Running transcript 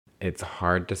it's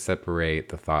hard to separate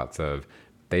the thoughts of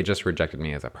they just rejected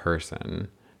me as a person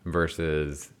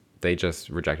versus they just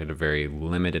rejected a very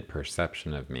limited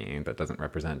perception of me that doesn't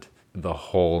represent the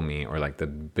whole me or like the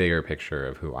bigger picture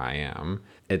of who I am.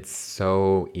 It's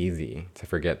so easy to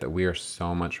forget that we are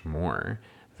so much more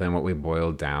than what we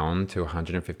boil down to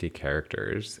 150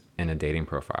 characters in a dating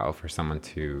profile for someone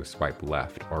to swipe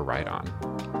left or right on.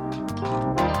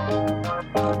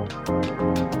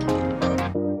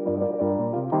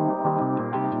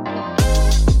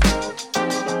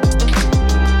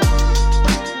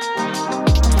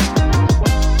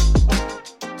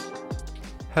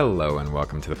 Hello and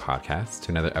welcome to the podcast, to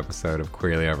another episode of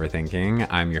Queerly Overthinking.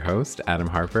 I'm your host, Adam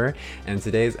Harper, and in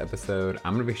today's episode,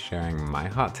 I'm going to be sharing my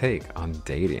hot take on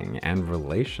dating and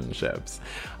relationships.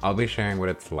 I'll be sharing what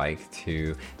it's like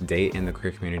to date in the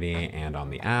queer community and on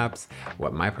the apps,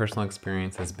 what my personal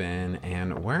experience has been,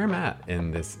 and where I'm at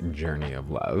in this journey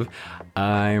of love.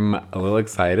 I'm a little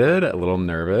excited, a little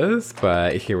nervous,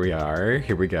 but here we are.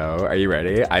 Here we go. Are you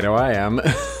ready? I know I am.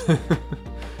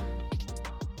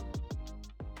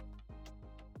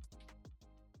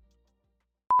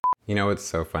 You know, it's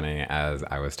so funny. As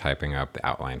I was typing up the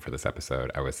outline for this episode,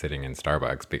 I was sitting in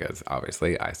Starbucks because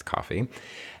obviously iced coffee.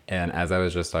 And as I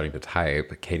was just starting to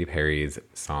type, Katy Perry's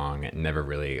song Never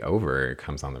Really Over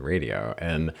comes on the radio.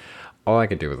 And all I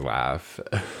could do was laugh.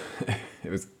 It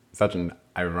was such an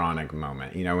ironic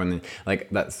moment, you know, when like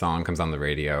that song comes on the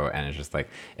radio and it's just like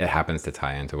it happens to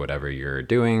tie into whatever you're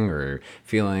doing or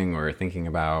feeling or thinking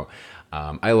about.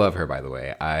 I love her, by the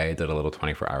way. I did a little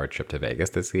 24-hour trip to Vegas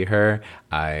to see her.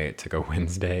 I took a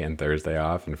Wednesday and Thursday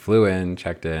off and flew in,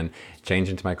 checked in, changed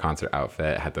into my concert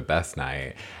outfit, had the best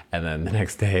night, and then the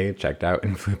next day checked out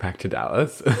and flew back to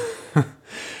Dallas.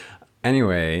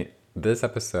 Anyway, this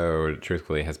episode,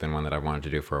 truthfully, has been one that I wanted to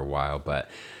do for a while, but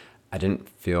I didn't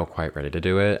feel quite ready to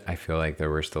do it. I feel like there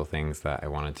were still things that I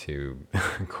wanted to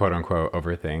quote unquote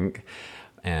overthink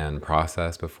and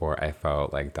process before I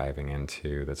felt like diving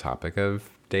into the topic of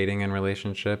dating and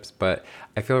relationships, but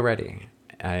I feel ready.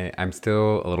 I'm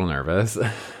still a little nervous,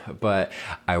 but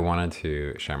I wanted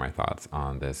to share my thoughts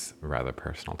on this rather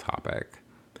personal topic.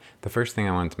 The first thing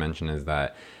I wanted to mention is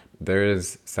that there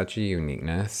is such a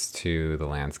uniqueness to the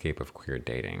landscape of queer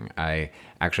dating. I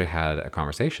actually had a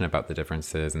conversation about the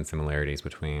differences and similarities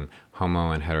between homo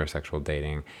and heterosexual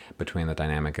dating, between the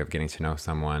dynamic of getting to know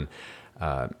someone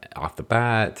off the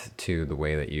bat to the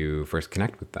way that you first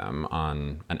connect with them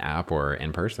on an app or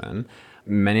in person.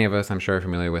 Many of us, I'm sure, are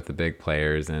familiar with the big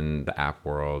players in the app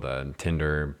world,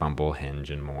 Tinder, Bumble,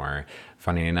 Hinge, and more.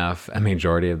 Funny enough, a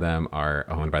majority of them are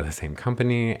owned by the same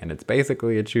company, and it's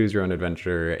basically a choose your own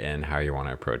adventure in how you want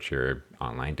to approach your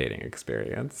online dating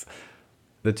experience.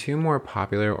 The two more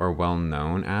popular or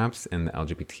well-known apps in the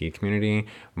LGBT community,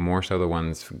 more so the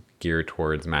ones geared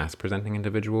towards mass-presenting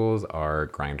individuals, are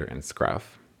Grindr and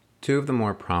Scruff. Two of the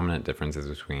more prominent differences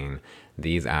between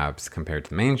these apps compared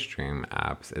to mainstream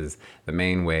apps is the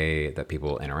main way that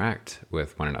people interact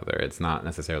with one another. It's not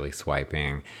necessarily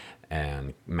swiping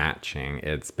and matching.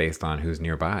 It's based on who's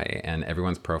nearby, and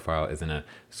everyone's profile is in a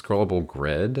scrollable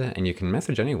grid, and you can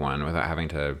message anyone without having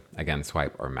to, again,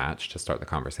 swipe or match to start the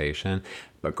conversation.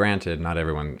 But granted, not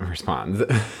everyone responds.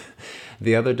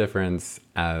 The other difference,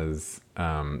 as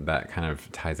that kind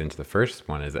of ties into the first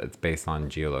one, is that it's based on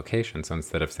geolocation. So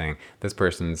instead of saying this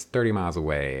person's 30 miles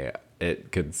away,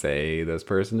 it could say this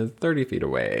person is 30 feet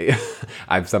away.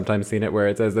 I've sometimes seen it where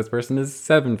it says this person is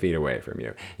 7 feet away from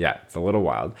you. Yeah, it's a little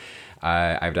wild.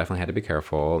 I've definitely had to be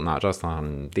careful, not just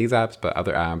on these apps, but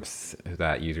other apps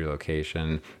that use your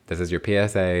location. This is your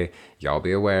PSA. Y'all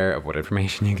be aware of what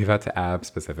information you give out to apps,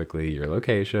 specifically your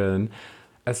location.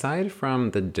 Aside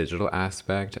from the digital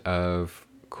aspect of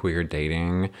queer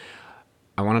dating,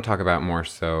 I want to talk about more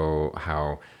so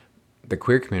how the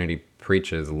queer community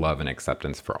preaches love and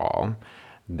acceptance for all.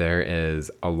 There is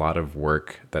a lot of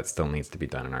work that still needs to be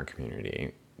done in our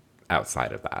community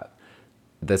outside of that.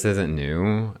 This isn't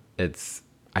new. It's,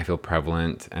 I feel,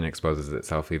 prevalent and exposes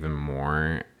itself even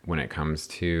more when it comes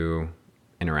to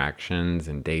interactions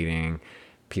and dating.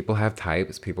 People have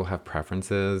types, people have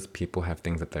preferences, people have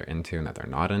things that they're into and that they're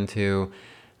not into.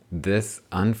 This,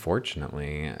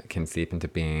 unfortunately, can seep into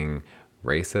being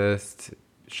racist,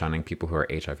 shunning people who are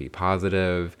HIV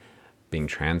positive, being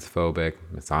transphobic,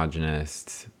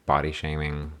 misogynist, body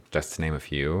shaming, just to name a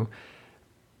few.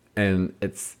 And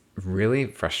it's really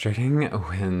frustrating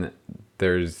when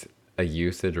there's a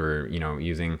usage or, you know,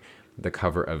 using the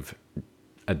cover of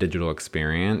a digital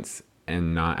experience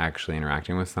and not actually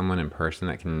interacting with someone in person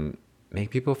that can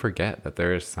make people forget that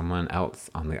there is someone else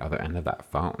on the other end of that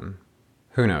phone.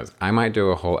 Who knows? I might do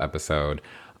a whole episode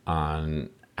on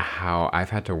how I've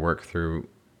had to work through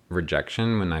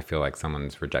rejection when I feel like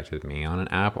someone's rejected me on an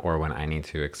app or when I need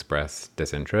to express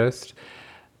disinterest.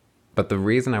 But the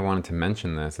reason I wanted to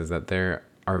mention this is that there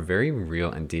are very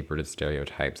real and deep rooted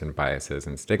stereotypes and biases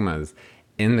and stigmas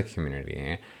in the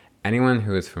community. Anyone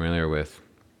who is familiar with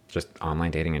just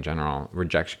online dating in general,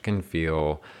 rejection can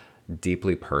feel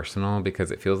deeply personal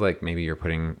because it feels like maybe you're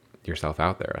putting yourself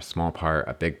out there, a small part,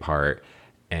 a big part,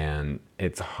 and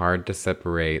it's hard to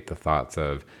separate the thoughts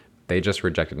of they just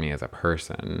rejected me as a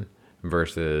person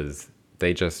versus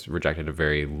they just rejected a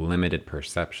very limited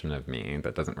perception of me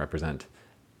that doesn't represent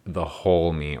the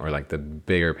whole me or like the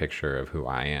bigger picture of who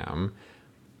I am.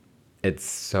 It's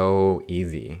so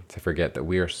easy to forget that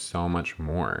we are so much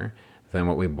more than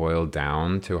what we boil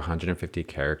down to 150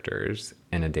 characters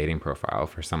in a dating profile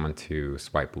for someone to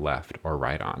swipe left or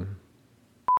right on.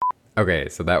 Okay,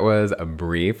 so that was a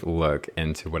brief look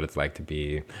into what it's like to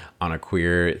be on a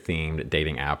queer themed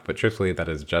dating app, but truthfully, that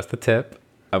is just the tip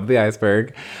of the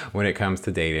iceberg when it comes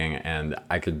to dating. And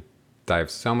I could dive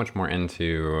so much more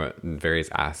into various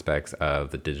aspects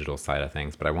of the digital side of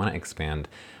things, but I want to expand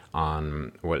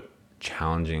on what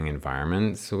challenging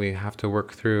environments we have to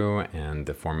work through and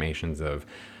the formations of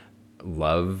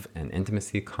love and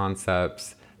intimacy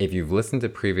concepts. If you've listened to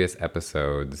previous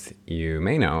episodes, you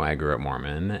may know I grew up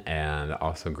Mormon and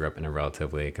also grew up in a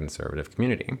relatively conservative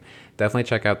community. Definitely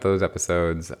check out those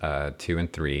episodes 2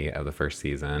 and 3 of the first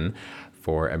season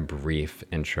for a brief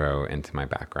intro into my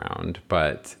background.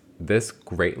 But this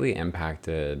greatly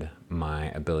impacted my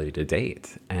ability to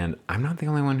date. And I'm not the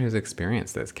only one who's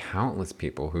experienced this. Countless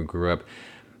people who grew up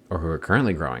or who are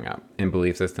currently growing up in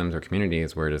belief systems or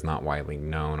communities where it is not widely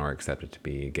known or accepted to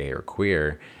be gay or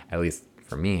queer, at least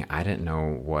for me, I didn't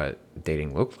know what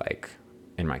dating looked like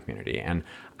in my community. And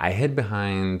I hid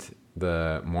behind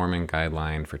the Mormon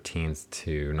guideline for teens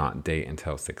to not date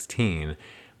until 16.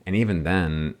 And even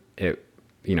then, it,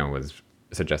 was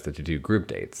suggested to do group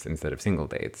dates instead of single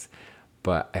dates.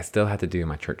 But I still had to do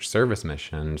my church service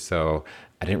mission, so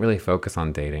I didn't really focus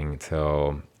on dating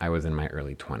till I was in my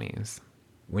early 20s.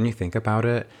 When you think about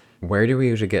it, where do we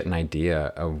usually get an idea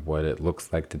of what it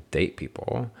looks like to date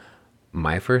people?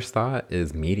 My first thought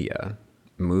is media,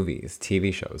 movies,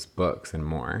 TV shows, books, and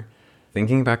more.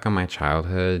 Thinking back on my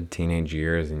childhood, teenage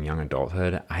years, and young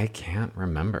adulthood, I can't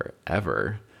remember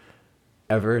ever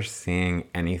seeing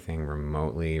anything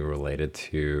remotely related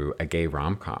to a gay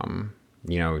rom-com.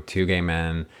 Two gay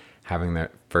men having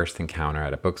their first encounter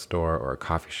at a bookstore or a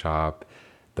coffee shop,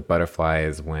 the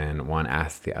butterflies when one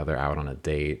asks the other out on a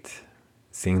date,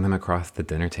 seeing them across the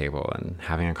dinner table and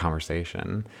having a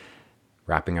conversation,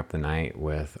 wrapping up the night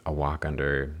with a walk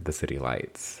under the city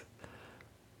lights.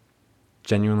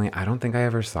 Genuinely, I don't think I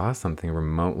ever saw something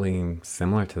remotely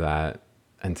similar to that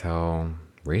until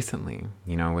recently,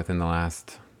 within the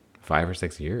last 5 or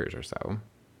 6 years or so.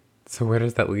 So where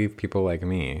does that leave people like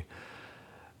me?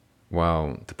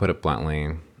 Well, to put it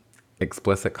bluntly,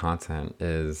 explicit content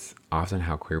is often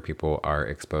how queer people are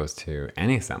exposed to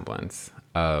any semblance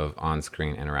of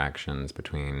on-screen interactions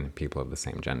between people of the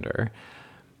same gender.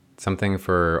 Something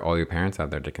for all you parents out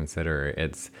there to consider.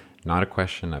 It's not a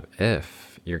question of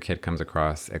if your kid comes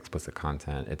across explicit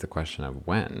content, it's a question of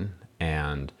when.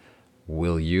 And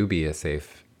will you be a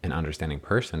safe and understanding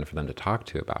person for them to talk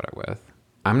to about it with?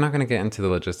 I'm not going to get into the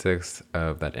logistics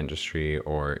of that industry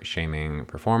or shaming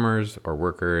performers or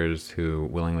workers who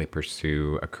willingly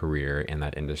pursue a career in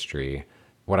that industry.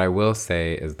 What I will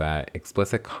say is that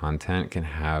explicit content can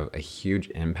have a huge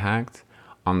impact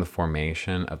on the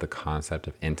formation of the concept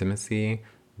of intimacy,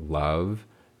 love,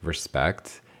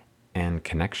 respect, and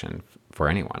connection for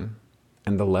anyone.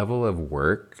 And the level of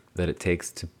work that it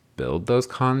takes to build those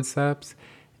concepts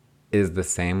is the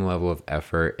same level of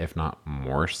effort, if not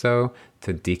more so,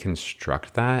 to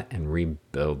deconstruct that and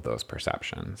rebuild those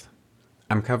perceptions.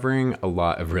 I'm covering a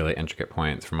lot of really intricate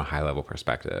points from a high-level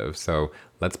perspective, so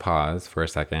let's pause for a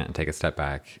second and take a step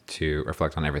back to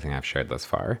reflect on everything I've shared thus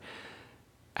far.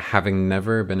 Having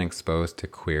never been exposed to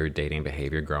queer dating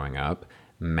behavior growing up,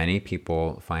 many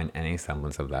people find any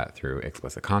semblance of that through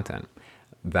explicit content.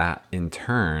 That, in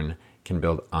turn, can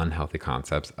build unhealthy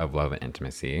concepts of love and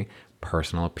intimacy,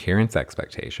 personal appearance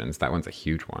expectations, that one's a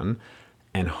huge one,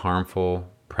 and harmful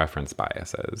preference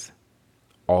biases.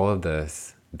 All of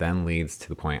this then leads to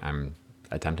the point I'm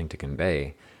attempting to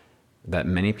convey, that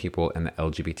many people in the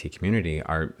LGBT community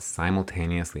are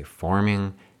simultaneously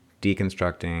forming,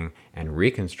 deconstructing, and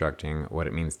reconstructing what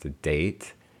it means to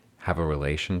date, have a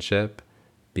relationship,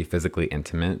 be physically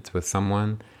intimate with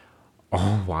someone,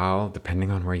 all while,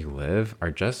 depending on where you live,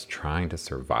 are just trying to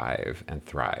survive and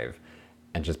thrive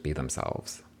and just be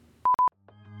themselves.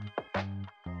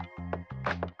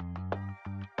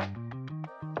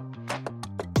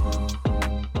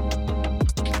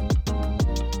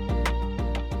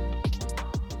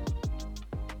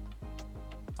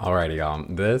 Alrighty, y'all.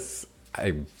 This,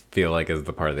 I feel like, is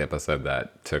the part of the episode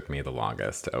that took me the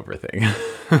longest to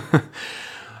overthink.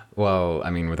 Well, I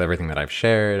mean, with everything that I've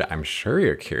shared, I'm sure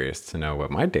you're curious to know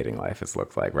what my dating life has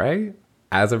looked like, right?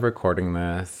 As of recording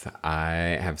this,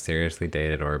 I have seriously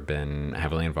dated or been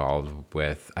heavily involved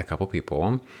with a couple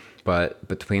people. But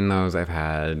between those, I've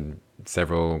had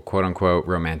several quote unquote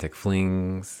romantic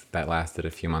flings that lasted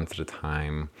a few months at a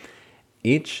time.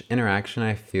 Each interaction,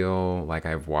 I feel like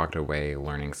I've walked away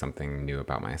learning something new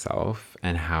about myself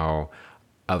and how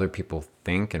other people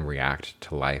think and react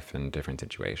to life in different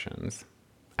situations.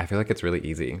 I feel like it's really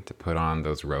easy to put on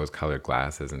those rose colored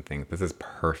glasses and think this is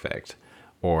perfect,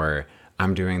 or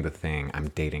I'm doing the thing, I'm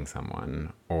dating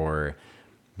someone, or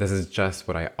this is just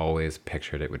what I always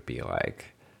pictured it would be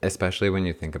like, especially when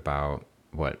you think about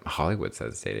what Hollywood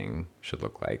says dating should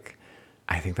look like.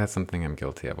 I think that's something I'm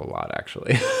guilty of a lot,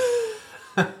 actually.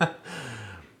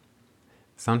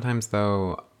 Sometimes,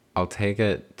 though, I'll take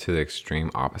it to the extreme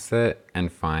opposite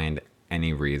and find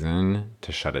any reason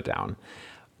to shut it down.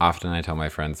 Often I tell my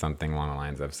friends something along the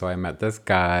lines of, so I met this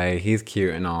guy, he's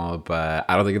cute and all, but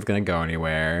I don't think it's gonna go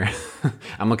anywhere.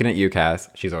 I'm looking at you, Cass.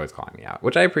 She's always calling me out,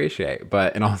 which I appreciate.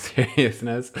 But in all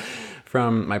seriousness,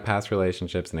 from my past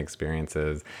relationships and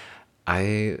experiences,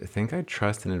 I think I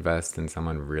trust and invest in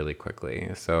someone really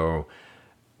quickly. So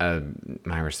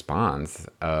my response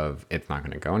of it's not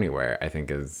going to go anywhere, I think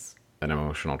is an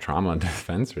emotional trauma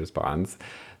defense response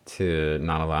to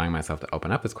not allowing myself to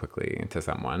open up as quickly to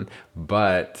someone.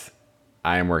 But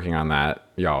I am working on that.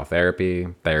 Y'all, therapy,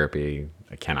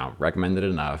 I cannot recommend it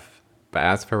enough. But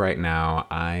as for right now,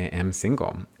 I am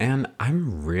single and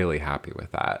I'm really happy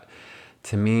with that.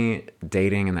 To me,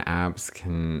 dating and the apps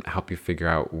can help you figure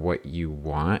out what you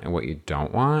want and what you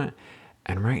don't want.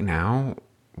 And right now,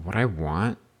 what I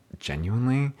want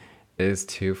genuinely is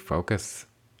to focus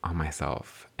on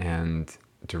myself and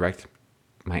direct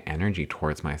my energy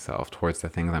towards myself, towards the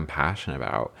things I'm passionate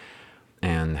about,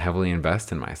 and heavily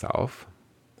invest in myself.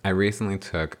 I recently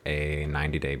took a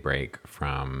 90-day break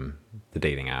from the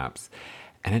dating apps,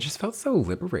 and it just felt so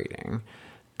liberating.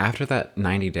 After that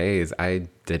 90 days, I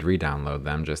did re-download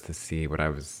them just to see what I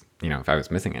was, if I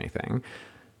was missing anything.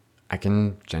 I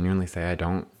can genuinely say I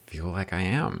don't feel like I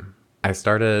am. I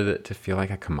started to feel like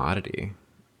a commodity,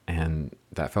 and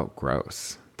that felt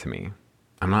gross to me.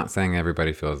 I'm not saying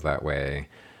everybody feels that way.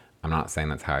 I'm not saying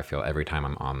that's how I feel every time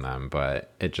I'm on them,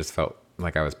 but it just felt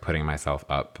like I was putting myself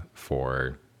up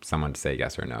for someone to say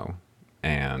yes or no.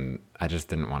 And I just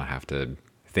didn't want to have to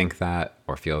think that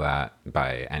or feel that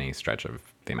by any stretch of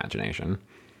the imagination.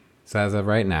 So as of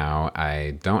right now,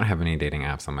 I don't have any dating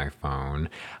apps on my phone.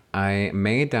 I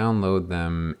may download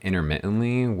them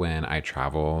intermittently when I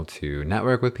travel to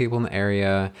network with people in the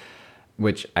area,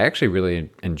 which I actually really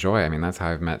enjoy. I mean, that's how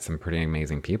I've met some pretty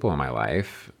amazing people in my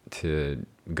life, to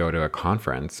go to a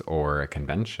conference or a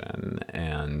convention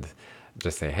and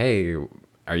just say, hey,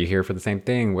 are you here for the same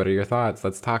thing? What are your thoughts?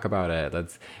 Let's talk about it.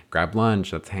 Let's grab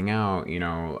lunch. Let's hang out.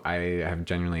 I have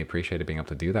genuinely appreciated being able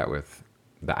to do that with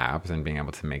the apps and being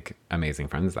able to make amazing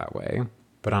friends that way.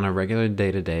 But on a regular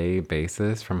day-to-day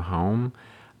basis from home,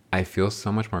 I feel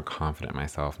so much more confident in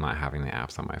myself not having the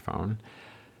apps on my phone.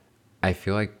 I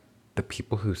feel like the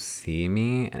people who see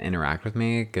me and interact with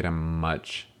me get a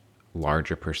much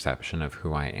larger perception of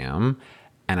who I am,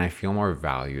 and I feel more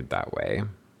valued that way.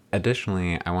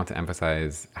 Additionally, I want to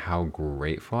emphasize how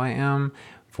grateful I am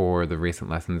for the recent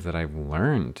lessons that I've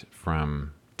learned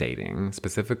from dating,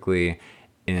 specifically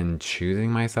in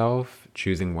choosing myself,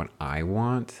 choosing what I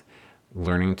want,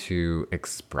 learning to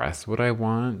express what I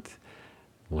want,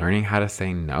 learning how to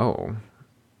say no,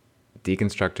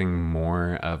 deconstructing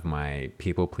more of my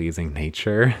people pleasing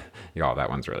nature. Y'all, that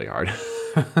one's really hard.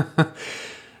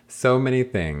 So many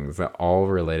things, all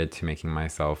related to making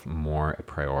myself more a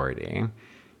priority.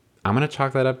 I'm going to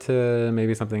chalk that up to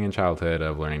maybe something in childhood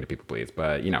of learning to people please,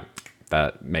 but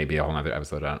that may be a whole nother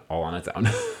episode all on its own.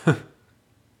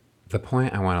 The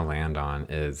point I want to land on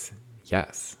is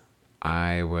yes,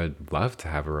 I would love to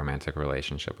have a romantic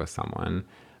relationship with someone,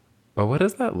 but what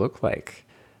does that look like?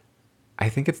 I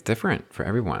think it's different for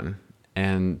everyone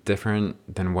and different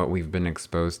than what we've been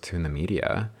exposed to in the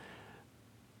media.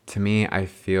 To me, I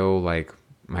feel like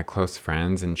my close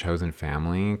friends and chosen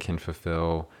family can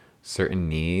fulfill certain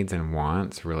needs and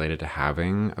wants related to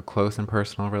having a close and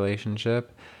personal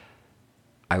relationship.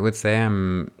 I would say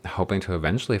I'm hoping to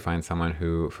eventually find someone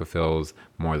who fulfills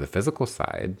more the physical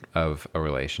side of a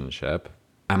relationship.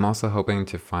 I'm also hoping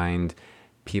to find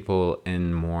people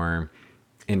in more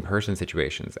in-person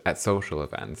situations at social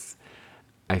events.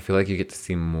 I feel like you get to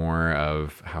see more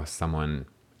of how someone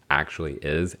actually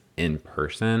is in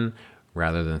person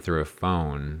rather than through a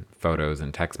phone, photos,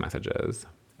 and text messages.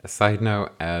 A side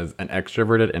note, as an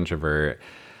extroverted introvert,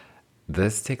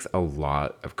 this takes a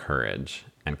lot of courage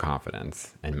and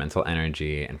confidence and mental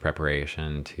energy and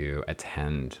preparation to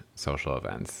attend social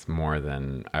events more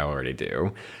than I already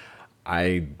do.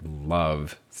 I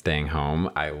love staying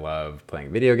home. I love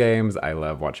playing video games. I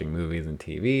love watching movies and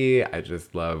TV. I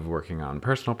just love working on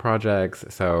personal projects.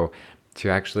 So to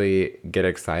actually get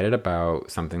excited about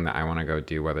something that I want to go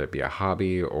do, whether it be a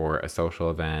hobby or a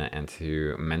social event, and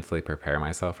to mentally prepare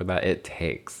myself for that, it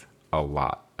takes a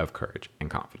lot of courage and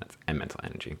confidence and mental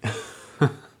energy.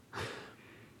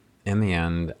 In the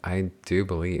end, I do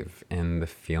believe in the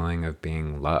feeling of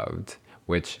being loved,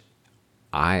 which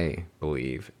I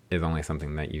believe is only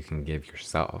something that you can give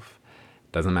yourself.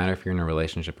 Doesn't matter if you're in a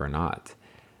relationship or not.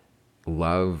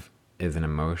 Love is an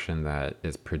emotion that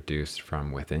is produced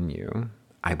from within you.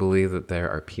 I believe that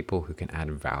there are people who can add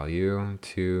value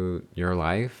to your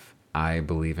life. I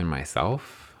believe in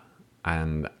myself,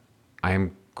 and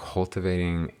I'm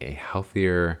cultivating a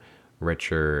healthier,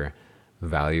 richer,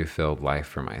 value-filled life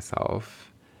for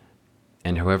myself.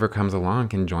 And whoever comes along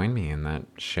can join me in that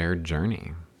shared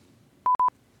journey.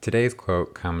 Today's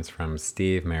quote comes from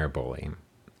Steve Maraboli.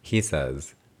 He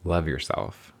says, "Love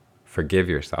yourself, forgive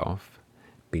yourself,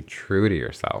 be true to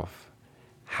yourself.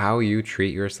 How you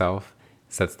treat yourself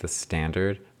sets the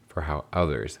standard for how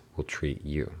others will treat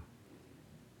you."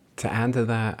 To add to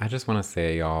that, I just want to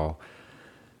say, y'all,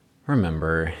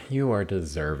 remember, you are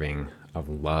deserving of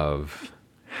love,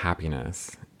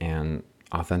 happiness, and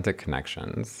authentic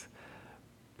connections.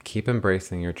 Keep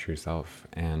embracing your true self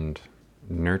and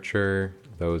nurture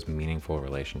those meaningful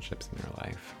relationships in your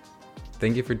life.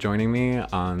 Thank you for joining me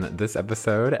on this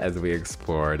episode as we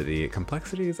explored the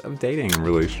complexities of dating and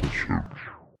relationships.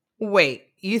 Wait,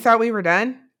 you thought we were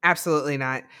done? Absolutely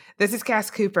not. This is Cass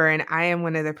Cooper, and I am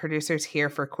one of the producers here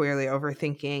for Queerly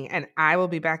Overthinking, and I will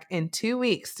be back in 2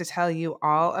 weeks to tell you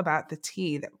all about the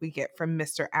tea that we get from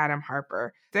Mr. Adam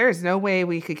Harper. There is no way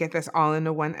we could get this all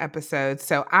into one episode,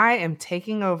 so I am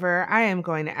taking over. I am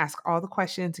going to ask all the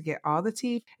questions to get all the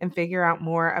tea and figure out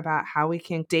more about how we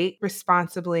can date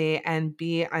responsibly and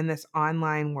be in this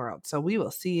online world. So we will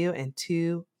see you in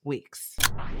 2 weeks.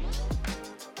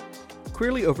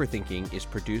 Queerly Overthinking is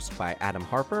produced by Adam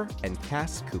Harper and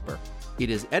Cass Cooper. It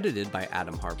is edited by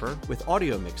Adam Harper with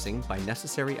audio mixing by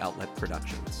Necessary Outlet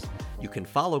Productions. You can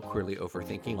follow Queerly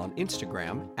Overthinking on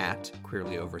Instagram at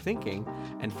Queerly Overthinking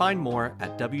and find more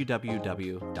at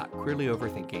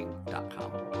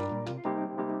www.queerlyoverthinking.com.